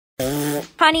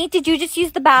Honey, did you just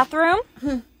use the bathroom?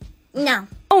 No.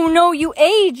 Oh no, you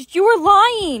aged. You were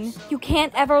lying. You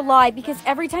can't ever lie because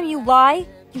every time you lie,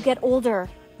 you get older.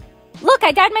 Look,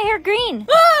 I dyed my hair green.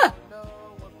 Ah!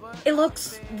 It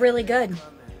looks really good.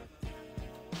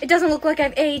 It doesn't look like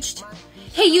I've aged.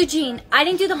 Hey, Eugene, I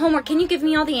didn't do the homework. Can you give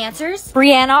me all the answers?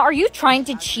 Brianna, are you trying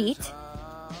to cheat?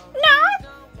 No.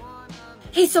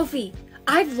 Hey, Sophie,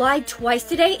 I've lied twice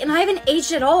today and I haven't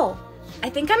aged at all. I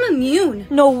think I'm immune.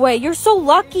 No way, you're so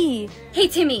lucky. Hey,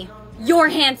 Timmy, you're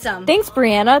handsome. Thanks,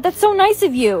 Brianna. That's so nice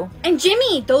of you. And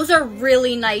Jimmy, those are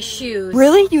really nice shoes.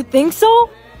 Really? You think so?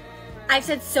 I've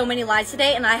said so many lies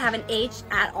today and I haven't aged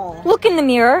at all. Look in the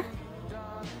mirror.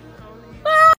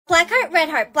 Ah! Black heart, red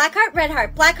heart, black heart, red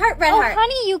heart, black heart, red heart. Oh,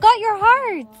 honey, you got your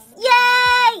hearts.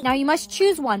 Yay! Now you must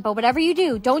choose one, but whatever you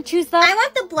do, don't choose the... I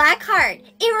want the black heart.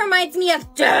 It reminds me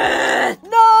of death.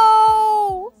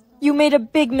 No! You made a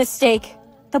big mistake.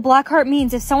 The black heart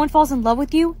means if someone falls in love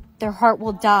with you, their heart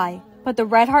will die. But the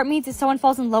red heart means if someone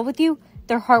falls in love with you,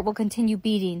 their heart will continue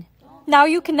beating. Now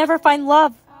you can never find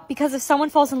love, because if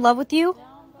someone falls in love with you,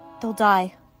 they'll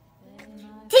die.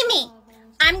 Timmy,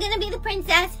 I'm gonna be the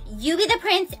princess, you be the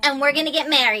prince, and we're gonna get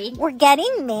married. We're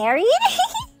getting married?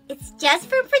 It's just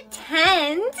for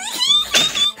pretend.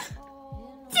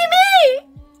 Timmy!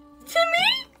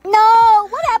 Timmy? No!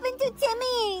 What happened to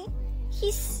Timmy?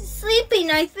 He's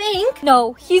sleeping, I think.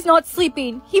 No, he's not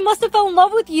sleeping. He must have fell in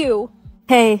love with you.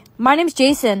 Hey, my name's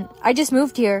Jason. I just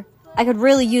moved here. I could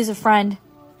really use a friend.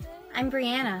 I'm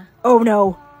Brianna. Oh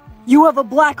no. You have a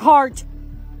black heart.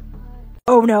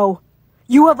 Oh no.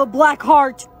 You have a black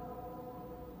heart.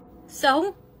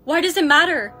 So? Why does it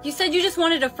matter? You said you just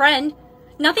wanted a friend.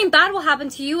 Nothing bad will happen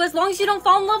to you as long as you don't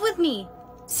fall in love with me.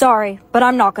 Sorry, but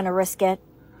I'm not gonna risk it.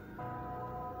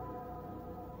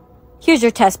 Here's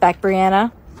your test back,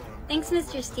 Brianna. Thanks,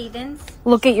 Mr. Stevens.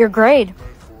 Look at your grade.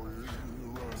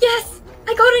 Yes!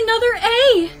 I got another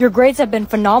A! Your grades have been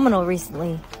phenomenal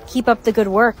recently. Keep up the good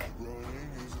work.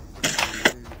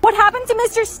 What happened to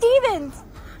Mr. Stevens?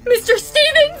 Mr.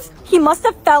 Stevens? He must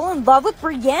have fell in love with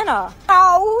Brianna.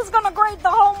 Oh, who's gonna grade the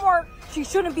homework? She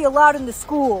shouldn't be allowed in the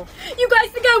school. You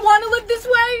guys think I want to live this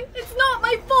way? It's not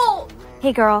my fault.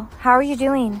 Hey girl, how are you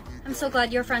doing? I'm so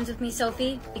glad you're friends with me,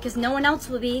 Sophie, because no one else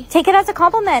will be. Take it as a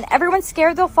compliment. Everyone's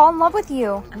scared they'll fall in love with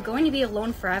you. I'm going to be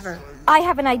alone forever. I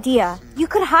have an idea. You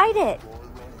could hide it.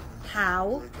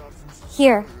 How?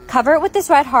 Here, cover it with this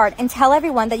red heart and tell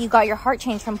everyone that you got your heart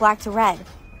changed from black to red.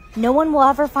 No one will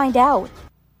ever find out.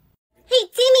 Hey,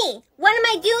 Timmy, what am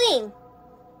I doing?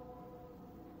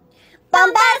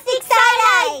 Bombastic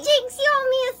side-eye! Jinx, you owe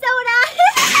me a soda!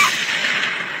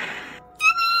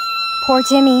 Poor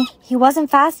Timmy. He wasn't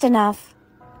fast enough.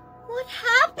 What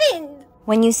happened?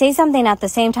 When you say something at the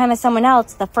same time as someone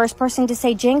else, the first person to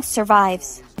say jinx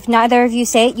survives. If neither of you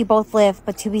say it, you both live.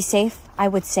 But to be safe, I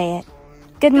would say it.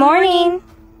 Good morning.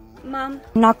 Mom.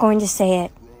 I'm not going to say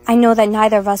it. I know that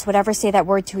neither of us would ever say that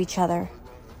word to each other.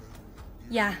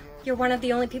 Yeah, you're one of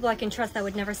the only people I can trust that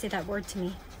would never say that word to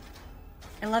me.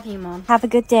 I love you, Mom. Have a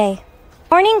good day.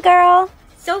 Morning, girl.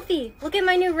 Sophie, look at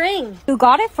my new ring. Who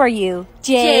got it for you?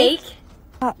 Jake?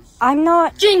 I'm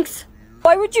not... Jinx!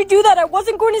 Why would you do that? I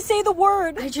wasn't going to say the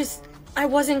word. I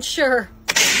wasn't sure.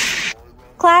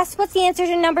 Class, what's the answer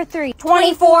to number 3?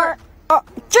 24.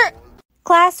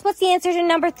 Class, what's the answer to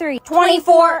number 3?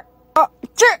 24.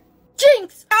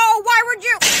 Jinx! Oh, why would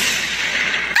you...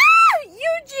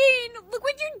 Eugene! Look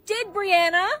what you did,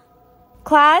 Brianna!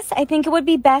 Class, I think it would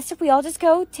be best if we all just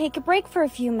go take a break for a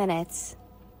few minutes.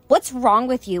 What's wrong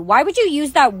with you? Why would you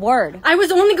use that word? I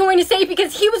was only going to say it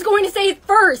because he was going to say it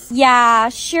first. Yeah,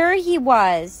 sure he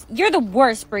was. You're the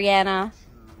worst, Brianna.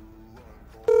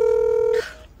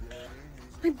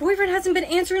 My boyfriend hasn't been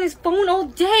answering his phone all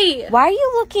day. Why are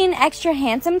you looking extra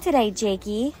handsome today,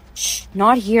 Jakey? Shh,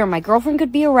 not here. My girlfriend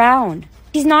could be around.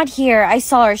 She's not here. I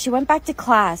saw her. She went back to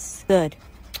class. Good.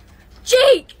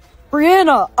 Jake!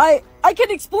 Brianna, I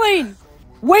can explain.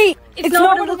 Wait, it's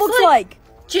not what it looks like.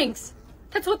 Jinx,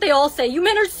 that's what they all say. You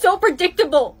men are so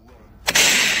predictable.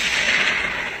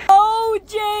 Oh,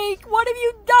 Jake, what have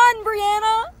you done,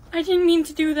 Brianna? I didn't mean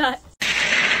to do that.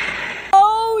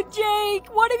 Oh,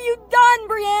 Jake, what have you done,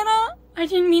 Brianna? I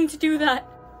didn't mean to do that.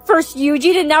 First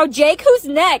Eugene and now Jake, who's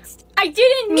next? I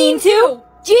didn't mean to.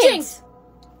 Jinx!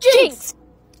 Jinx!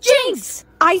 Jinx!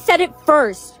 I said it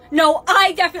first. No,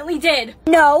 I definitely did.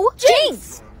 No,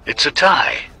 Jinx! It's a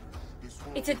tie.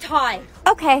 It's a tie.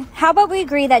 Okay, how about we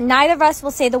agree that neither of us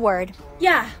will say the word?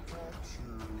 Yeah.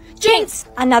 Jinx!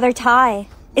 Another tie.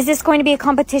 Is this going to be a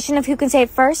competition of who can say it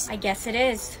first? I guess it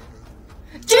is.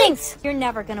 Jinx! You're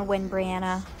never gonna win,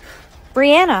 Brianna.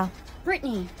 Brianna.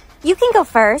 Brittany. You can go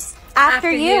first.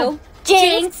 After you.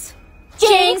 Jinx!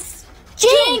 Jinx!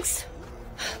 Jinx!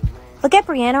 Look at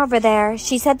Brianna over there.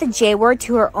 She said the J word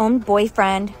to her own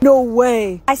boyfriend. No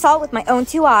way. I saw it with my own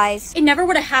 2 eyes. It never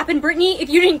would have happened, Brittany, if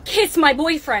you didn't kiss my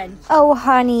boyfriend. Oh,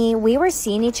 honey, we were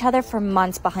seeing each other for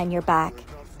months behind your back.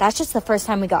 That's just the first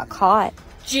time we got caught.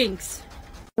 Jinx.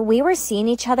 We were seeing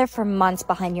each other for months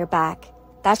behind your back.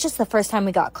 That's just the first time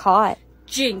we got caught.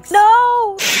 Jinx.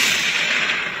 No!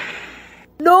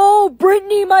 No,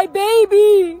 Brittany, my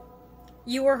baby!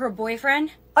 You were her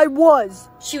boyfriend? I was.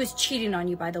 She was cheating on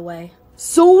you, by the way.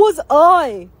 So was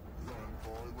I.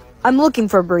 I'm looking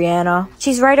for Brianna.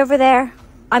 She's right over there.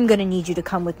 I'm gonna need you to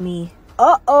come with me.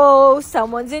 Uh-oh,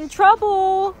 someone's in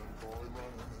trouble.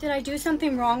 Did I do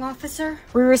something wrong, officer?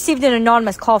 We received an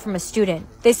anonymous call from a student.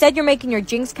 They said you're making your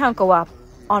Jinx count go up.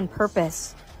 On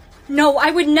purpose. No,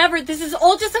 I would never. This is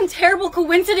all just some terrible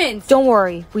coincidence. Don't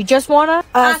worry. We just wanna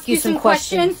ask you some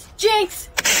questions. Jinx!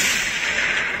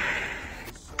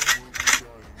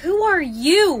 Who are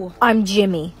you? I'm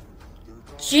Jimmy.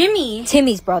 Jimmy?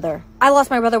 Timmy's brother. I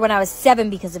lost my brother when I was 7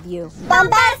 because of you.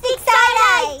 Bombastic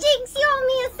side-eye! Jinx, you owe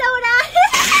me a soda!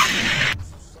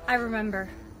 I remember.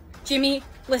 Jimmy,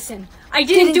 listen. I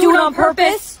didn't do it on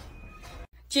purpose.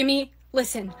 Jimmy,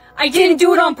 listen. I didn't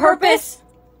do it on purpose.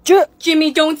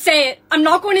 Jimmy, don't say it. I'm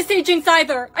not going to say Jinx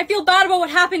either. I feel bad about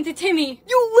what happened to Timmy.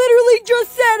 You literally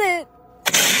just said it.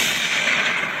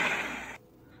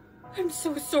 I'm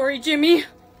so sorry, Jimmy.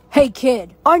 Hey,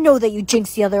 kid. I know that you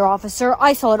jinxed the other officer.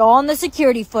 I saw it all in the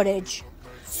security footage.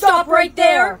 Stop right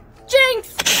there.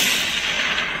 Jinx!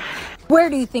 Where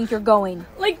do you think you're going?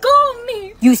 Let go of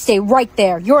me. You stay right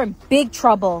there. You're in big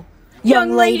trouble.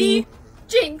 Young lady.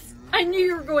 Jinx, I knew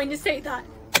you were going to say that.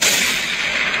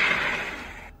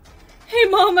 Hey,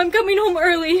 Mom, I'm coming home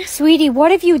early. Sweetie,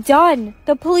 what have you done?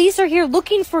 The police are here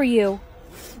looking for you.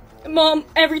 Mom,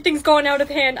 everything's gone out of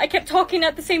hand. I kept talking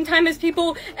at the same time as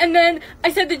people, and then I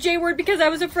said the J word because I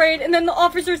was afraid, and then the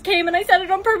officers came, and I said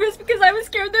it on purpose because I was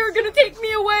scared they were going to take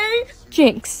me away.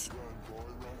 Jinx.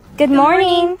 Good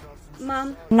morning.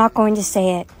 Mom. I'm not going to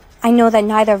say it. I know that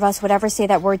neither of us would ever say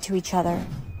that word to each other.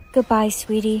 Goodbye,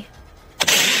 sweetie.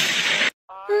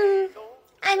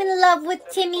 I'm in love with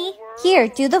Timmy. Here,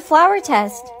 do the flower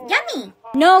test. Yummy.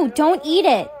 No, don't eat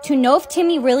it. To know if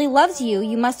Timmy really loves you,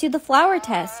 you must do the flower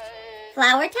test.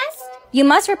 Flower test? You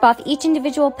must rip off each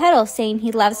individual petal saying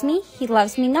he loves me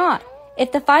not.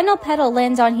 If the final petal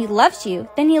lands on he loves you,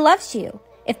 then he loves you.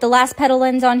 If the last petal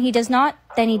lands on he does not,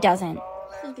 then he doesn't.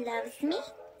 He loves me.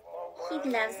 He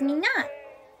loves me not.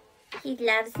 He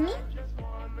loves me.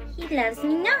 He loves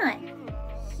me not.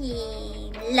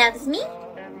 He loves me.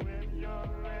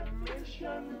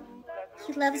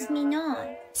 He loves me not.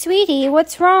 Sweetie,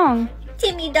 what's wrong?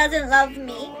 Timmy doesn't love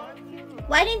me.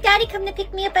 Why didn't Daddy come to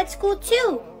pick me up at school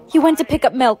too? He went to pick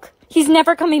up milk. He's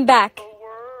never coming back.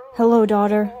 Hello,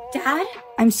 daughter. Dad?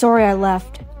 I'm sorry I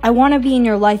left. I want to be in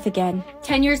your life again.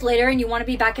 10 years later and you want to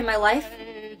be back in my life?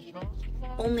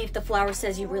 Only if the flower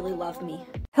says you really love me.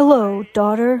 Hello,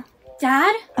 daughter.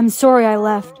 Dad? I'm sorry I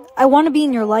left. I want to be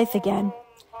in your life again.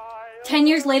 10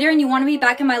 years later and you want to be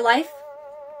back in my life?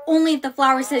 Only if the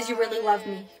flower says you really love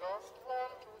me.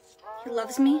 He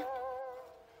loves me.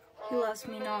 He loves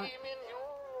me not.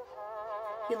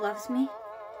 He loves me.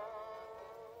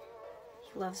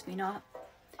 He loves me not.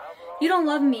 You don't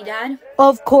love me, Dad.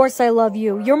 Of course I love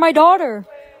you. You're my daughter.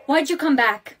 Why'd you come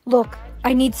back? Look,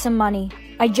 I need some money.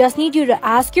 I just need you to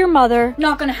ask your mother.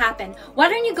 Not gonna happen. Why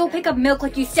don't you go pick up milk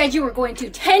like you said you were going to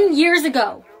 10 years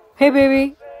ago? Hey,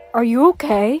 baby. Are you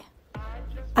okay?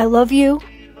 I love you.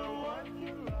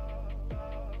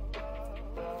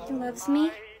 He loves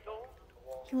me.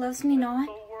 He loves me not.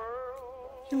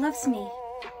 He loves me.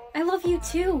 I love you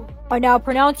too. I now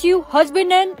pronounce you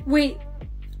husband and... Wait,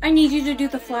 I need you to do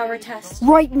the flower test.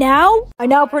 Right now? I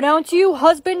now pronounce you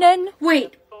husband and...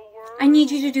 Wait, I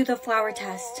need you to do the flower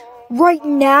test. Right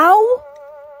now?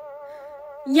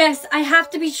 Yes, I have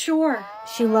to be sure.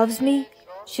 She loves me.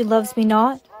 She loves me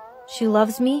not. She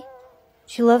loves me.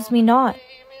 She loves me not.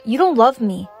 You don't love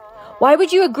me. Why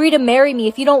would you agree to marry me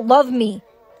if you don't love me?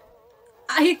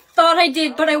 I thought I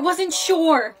did, but I wasn't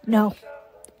sure. No,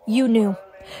 you knew.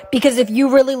 Because if you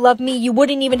really loved me, you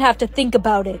wouldn't even have to think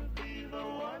about it.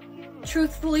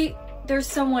 Truthfully, there's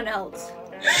someone else.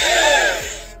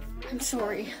 I'm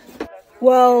sorry.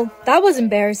 Well, that was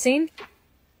embarrassing.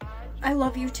 I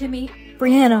love you, Timmy.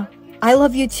 Brianna, I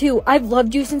love you too. I've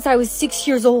loved you since I was 6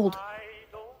 years old.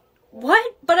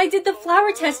 What? But I did the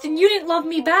flower test and you didn't love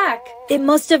me back. It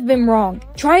must have been wrong.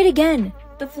 Try it again.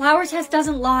 The flower test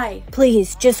doesn't lie.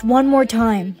 Please, just one more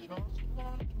time.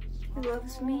 He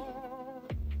loves me.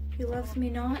 He loves me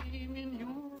not.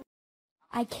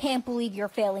 I can't believe you're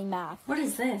failing math. What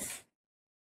is this?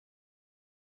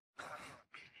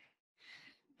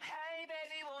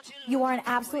 You are an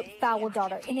absolute foul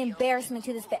daughter, an embarrassment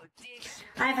to this family.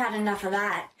 I've had enough of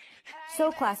that.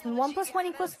 So class, when 1 +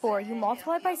 1 = 4, you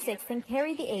multiply by 6, then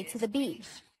carry the a to the b.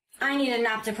 I need a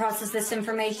nap to process this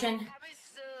information.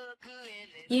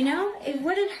 You know, it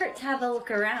wouldn't hurt to have a look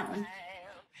around.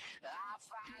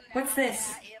 What's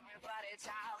this?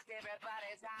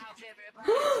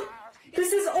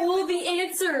 This is all the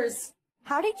answers!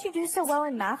 How did you do so well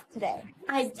in math today?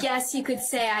 I guess you could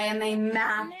say I am a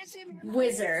math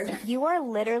wizard. You are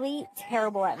literally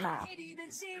terrible at math.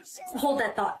 Hold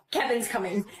that thought. Kevin's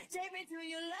coming.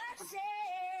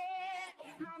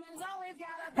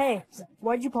 Hey,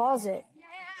 why'd you pause it?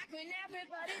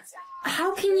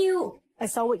 How can you... I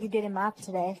saw what you did in math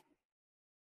today.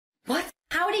 What?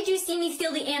 How did you see me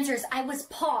steal the answers? I was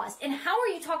paused. And how are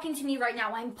you talking to me right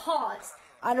now? I'm paused.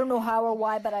 I don't know how or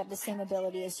why, but I have the same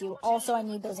ability as you. Also, I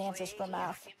need those answers for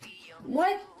math.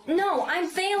 What? No, I'm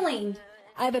failing.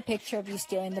 I have a picture of you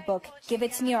stealing the book. Give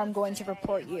it to me or I'm going to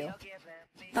report you.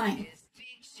 Fine.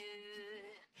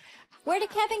 Where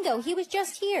did Kevin go? He was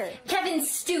just here. Kevin's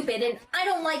stupid and I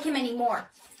don't like him anymore.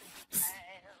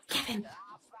 Kevin.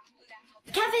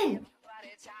 Kevin!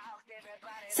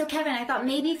 So Kevin, I thought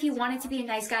maybe if you wanted to be a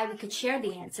nice guy, we could share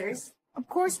the answers. Of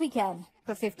course we can,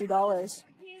 for $50.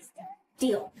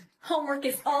 Deal. Homework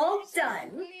is all done.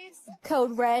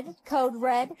 Code red, code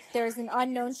red. There is an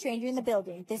unknown stranger in the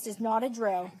building. This is not a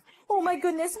drill. Oh my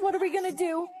goodness, what are we gonna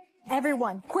do?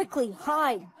 Everyone, quickly,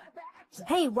 hide.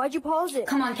 Hey, why'd you pause it?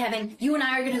 Come on, Kevin. You and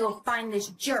I are gonna go find this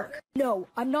jerk. No,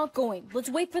 I'm not going. Let's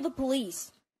wait for the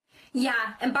police.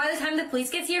 Yeah, and by the time the police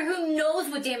gets here, who knows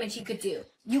what damage he could do?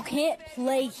 You can't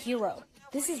play hero.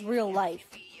 This is real life.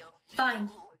 Fine.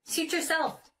 Suit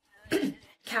yourself.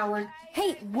 Coward.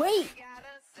 Hey, wait!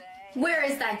 Where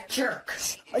is that jerk?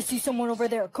 I see someone over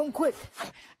there. Come quick.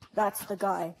 That's the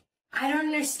guy. I don't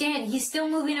understand. He's still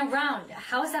moving around.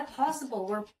 How is that possible?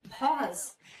 We're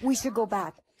paused. We should go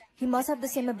back. He must have the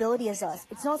same ability as us.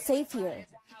 It's not safe here.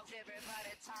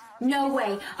 No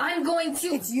way. I'm going to...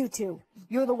 It's you two.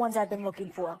 You're the ones I've been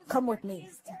looking for. Come with me.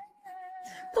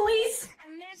 Police!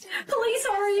 Police,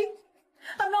 hurry!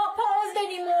 I'm not paused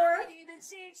anymore.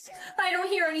 I don't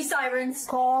hear any sirens.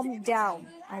 Calm down.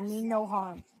 I mean no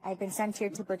harm. I've been sent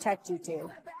here to protect you two.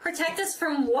 Protect us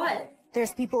from what?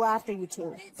 There's people after you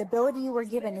two. The ability you were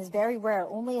given is very rare.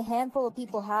 Only a handful of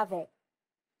people have it.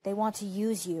 They want to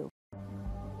use you.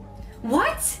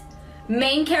 What?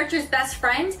 Main character's best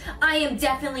friend? I am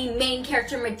definitely main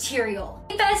character material.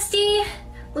 Hey, bestie!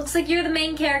 Looks like you're the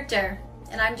main character,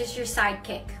 and I'm just your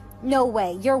sidekick. No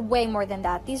way. You're way more than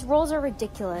that. These roles are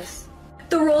ridiculous.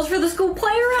 The roles for the school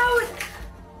play are out!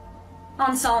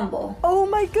 Ensemble. Oh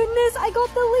my goodness, I got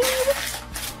the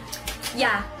lead!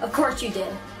 Yeah, of course you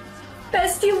did.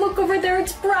 Bestie, look over there,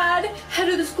 it's Brad, head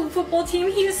of the school football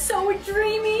team. He is so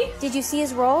dreamy. Did you see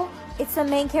his role? It's the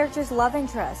main character's love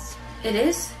interest. It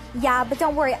is? Yeah, but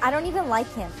don't worry. I don't even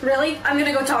like him. Really? I'm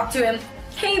gonna go talk to him.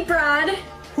 Hey, Brad.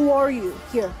 Who are you?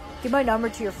 Here, give my number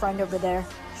to your friend over there.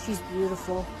 She's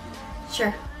beautiful.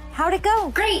 Sure. How'd it go?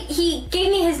 Great, he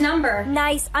gave me his number.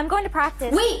 Nice. I'm going to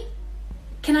practice. Wait!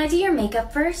 Can I do your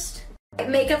makeup first?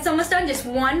 Makeup's almost done, just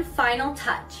one final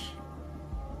touch.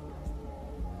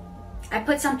 I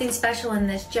put something special in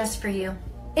this just for you.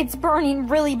 It's burning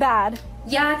really bad.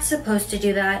 Yeah, it's supposed to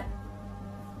do that.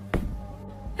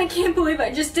 I can't believe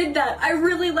I just did that. I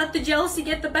really let the jealousy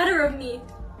get the better of me.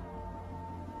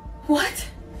 What?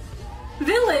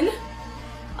 Villain?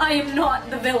 I am not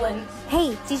the villain.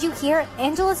 Hey, did you hear?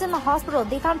 Angela's in the hospital.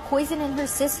 They found poison in her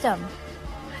system.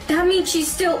 That means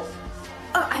she's still...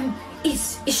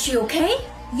 Is she okay?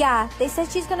 Yeah, they said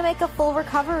she's gonna make a full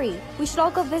recovery. We should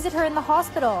all go visit her in the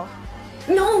hospital.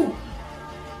 No!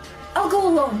 I'll go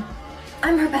alone.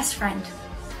 I'm her best friend.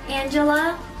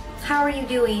 Angela, how are you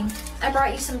doing? I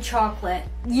brought you some chocolate.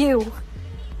 You.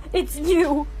 It's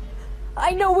you.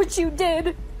 I know what you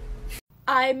did.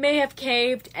 I may have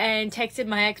caved and texted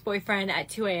my ex-boyfriend at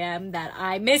 2 a.m. that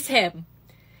I miss him.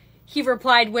 He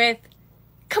replied with,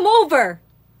 "Come over."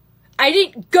 I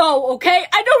didn't go, okay?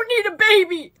 I don't need a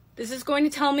baby. This is going to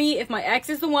tell me if my ex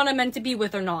is the one I'm meant to be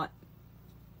with or not.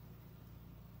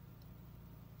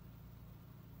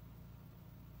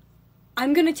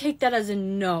 I'm gonna take that as a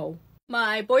no.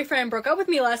 My boyfriend broke up with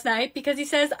me last night because he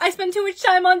says I spend too much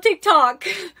time on TikTok.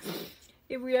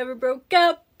 If we ever broke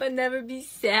up, I'd never be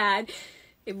sad.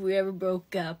 If we ever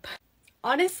broke up.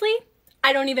 Honestly,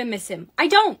 I don't even miss him. I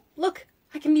don't. Look,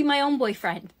 I can be my own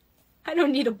boyfriend. I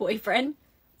don't need a boyfriend.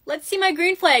 Let's see my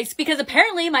green flags, because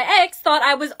apparently my ex thought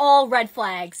I was all red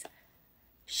flags.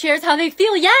 shares how they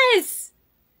feel. Yes!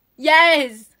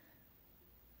 Yes!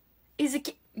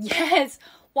 Yes!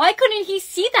 Why couldn't he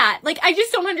see that? Like, I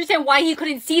just don't understand why he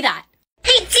couldn't see that.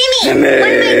 Hey, Jimmy! What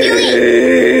am I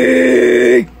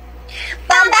doing?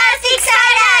 Bombastic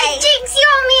side-eye! Jinx, you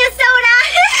owe me a soda!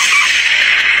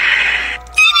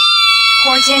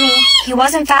 Poor Jimmy. He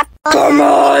wasn't fat. Come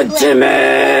on, Timmy!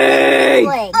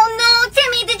 Oh no,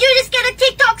 Timmy, did you just get a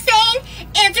TikTok saying?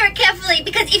 Answer it carefully,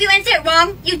 because if you answer it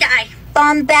wrong, you die.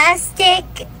 Bombastic,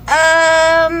 Timmy,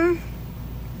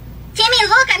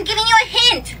 look, I'm giving you a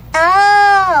hint.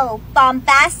 Oh,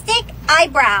 bombastic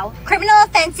eyebrow. Criminal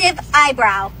offensive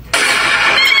eyebrow.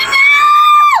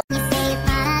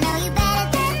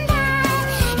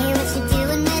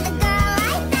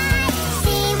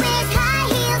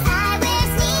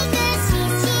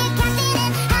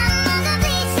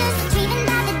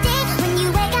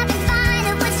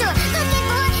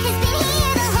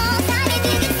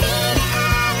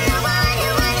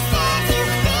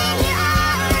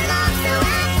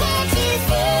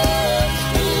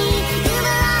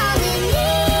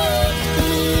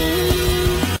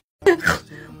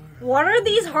 What are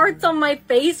these hearts on my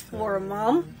face for,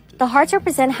 Mom? The hearts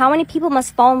represent how many people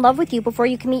must fall in love with you before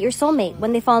you can meet your soulmate.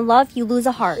 When they fall in love, you lose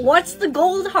a heart. What's the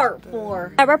gold heart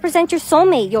for? That represents your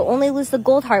soulmate. You'll only lose the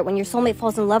gold heart when your soulmate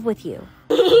falls in love with you.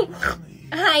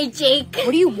 Hi, Jake.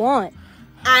 What do you want?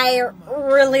 I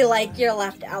really like your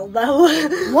left elbow.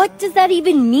 What does that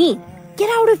even mean? Get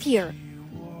out of here.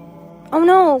 Oh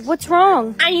no, what's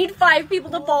wrong? I need 5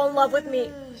 people to fall in love with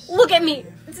me. Look at me.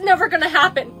 It's never gonna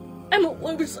happen. I'm a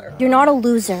loser. You're not a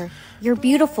loser. You're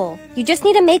beautiful. You just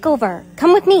need a makeover.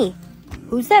 Come with me.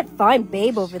 Who's that fine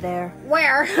babe over there?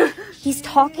 Where? He's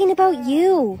talking about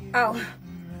you. Oh.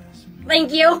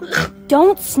 Thank you.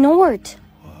 Don't snort.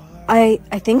 I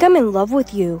think I'm in love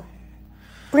with you.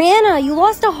 Brianna, you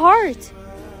lost a heart.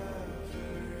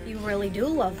 You really do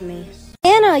love me.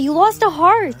 Brianna, you lost a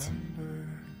heart.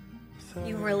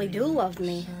 You really do love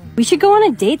me. We should go on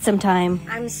a date sometime.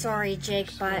 I'm sorry,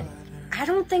 Jake, but I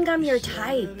don't think I'm your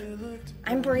type.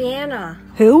 I'm Brianna.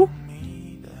 Who?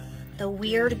 The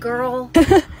weird girl.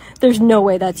 There's no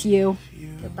way that's you.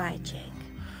 Goodbye, Jake.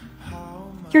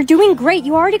 You're doing great.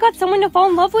 You already got someone to fall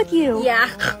in love with you. Yeah.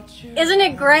 Isn't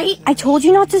it great? I told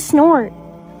you not to snort.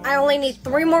 I only need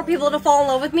 3 more people to fall in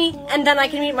love with me, and then I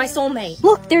can meet my soulmate.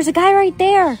 Look, there's a guy right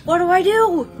there. What do I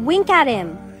do? Wink at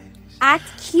him. Act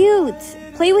cute.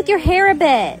 Play with your hair a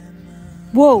bit.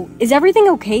 Whoa, is everything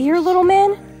okay here, little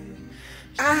man?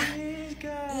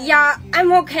 Yeah,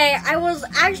 I'm okay. I was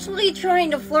actually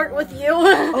trying to flirt with you.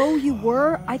 Oh, you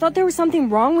were? I thought there was something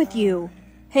wrong with you.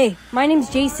 Hey, my name's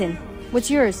Jason.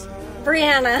 What's yours?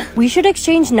 Brianna. We should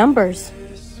exchange numbers.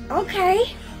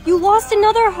 Okay. You lost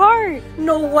another heart.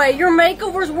 No way, your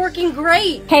makeover's working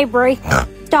great. Hey, Bri.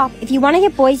 Stop. If you want to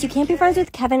get boys, you can't be friends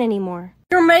with Kevin anymore.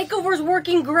 Your makeover's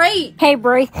working great. Hey,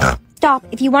 Bri. Stop.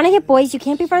 If you want to get boys, you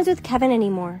can't be friends with Kevin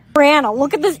anymore. Brianna,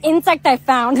 look at this insect I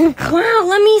found. Wow,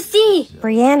 let me see.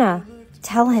 Brianna,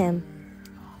 tell him.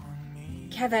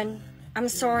 Kevin, I'm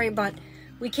sorry, but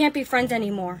we can't be friends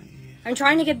anymore. I'm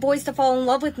trying to get boys to fall in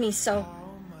love with me, so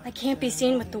I can't be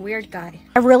seen with the weird guy.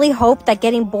 I really hope that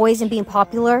getting boys and being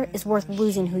popular is worth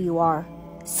losing who you are.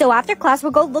 So after class,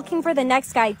 we'll go looking for the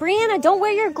next guy. Brianna, don't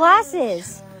wear your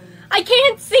glasses. I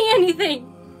can't see anything.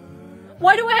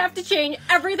 Why do I have to change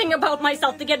everything about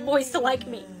myself to get boys to like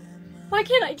me? Why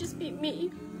can't I just be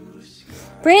me?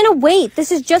 Brianna, wait.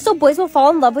 This is just so boys will fall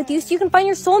in love with you so you can find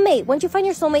your soulmate. Once you find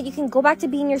your soulmate, you can go back to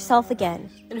being yourself again.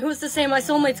 And who's to say my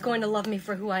soulmate's going to love me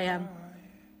for who I am?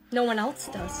 No one else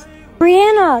does.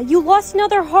 Brianna, you lost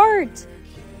another heart.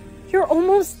 You're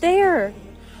almost there.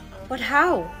 But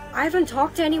how? I haven't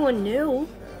talked to anyone new.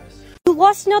 You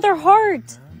lost another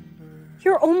heart.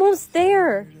 You're almost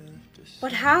there.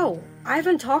 But how? I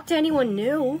haven't talked to anyone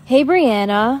new. Hey,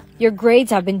 Brianna. Your grades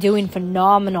have been doing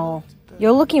phenomenal.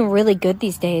 You're looking really good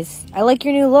these days. I like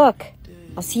your new look.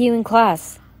 I'll see you in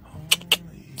class.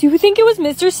 Do you think it was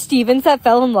Mr. Stevens that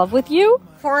fell in love with you?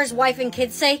 For his wife and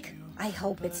kids' sake, I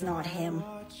hope it's not him.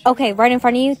 Okay, right in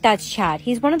front of you, that's Chad.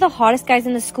 He's one of the hottest guys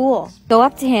in the school. Go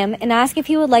up to him and ask if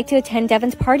he would like to attend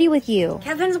Devin's party with you.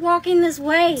 Kevin's walking this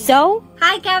way. So?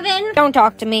 Hi, Kevin. Don't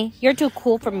talk to me. You're too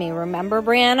cool for me, remember,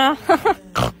 Brianna?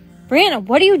 Brianna,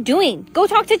 what are you doing? Go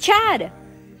talk to Chad.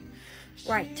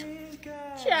 Right.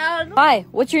 Chad. Hi,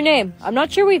 what's your name? I'm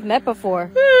not sure we've met before.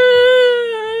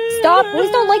 Stop. Boys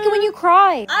don't like it when you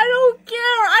cry. I don't care.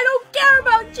 I don't care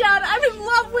about Chad. I'm in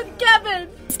love with Kevin.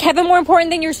 Is Kevin more important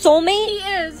than your soulmate? He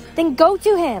is. Then go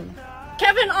to him.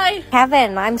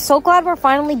 Kevin, I'm so glad we're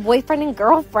finally boyfriend and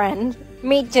girlfriend.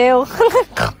 Me too.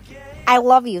 I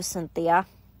love you, Cynthia.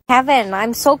 Kevin,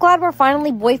 I'm so glad we're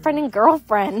finally boyfriend and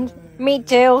girlfriend. Me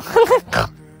too.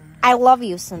 I love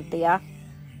you, Cynthia.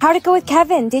 How'd it go with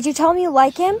Kevin? Did you tell him you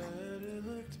like him?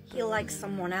 He likes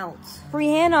someone else.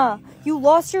 Brianna, you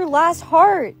lost your last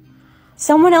heart.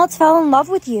 Someone else fell in love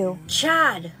with you.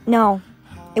 Chad. No,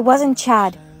 it wasn't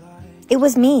Chad. It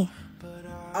was me.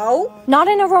 Oh? Not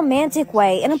in a romantic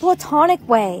way, in a platonic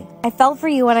way. I felt for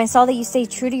you when I saw that you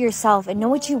stayed true to yourself and know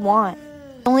what you want.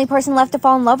 The only person left to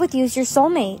fall in love with you is your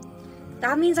soulmate.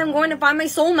 That means I'm going to find my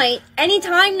soulmate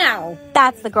anytime now.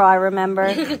 That's the girl I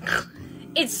remember.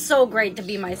 It's so great to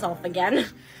be myself again.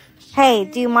 Hey,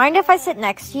 do you mind if I sit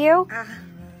next to you?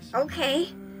 Okay.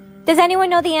 Does anyone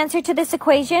know the answer to this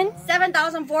equation?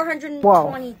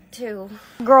 7,422.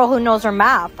 Girl who knows her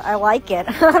math. I like it.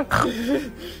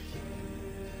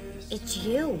 It's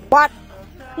you. What?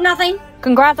 Nothing.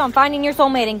 Congrats on finding your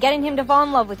soulmate and getting him to fall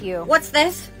in love with you. What's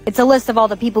this? It's a list of all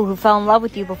the people who fell in love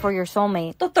with you before your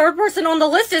soulmate. The third person on the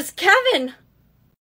list is Kevin.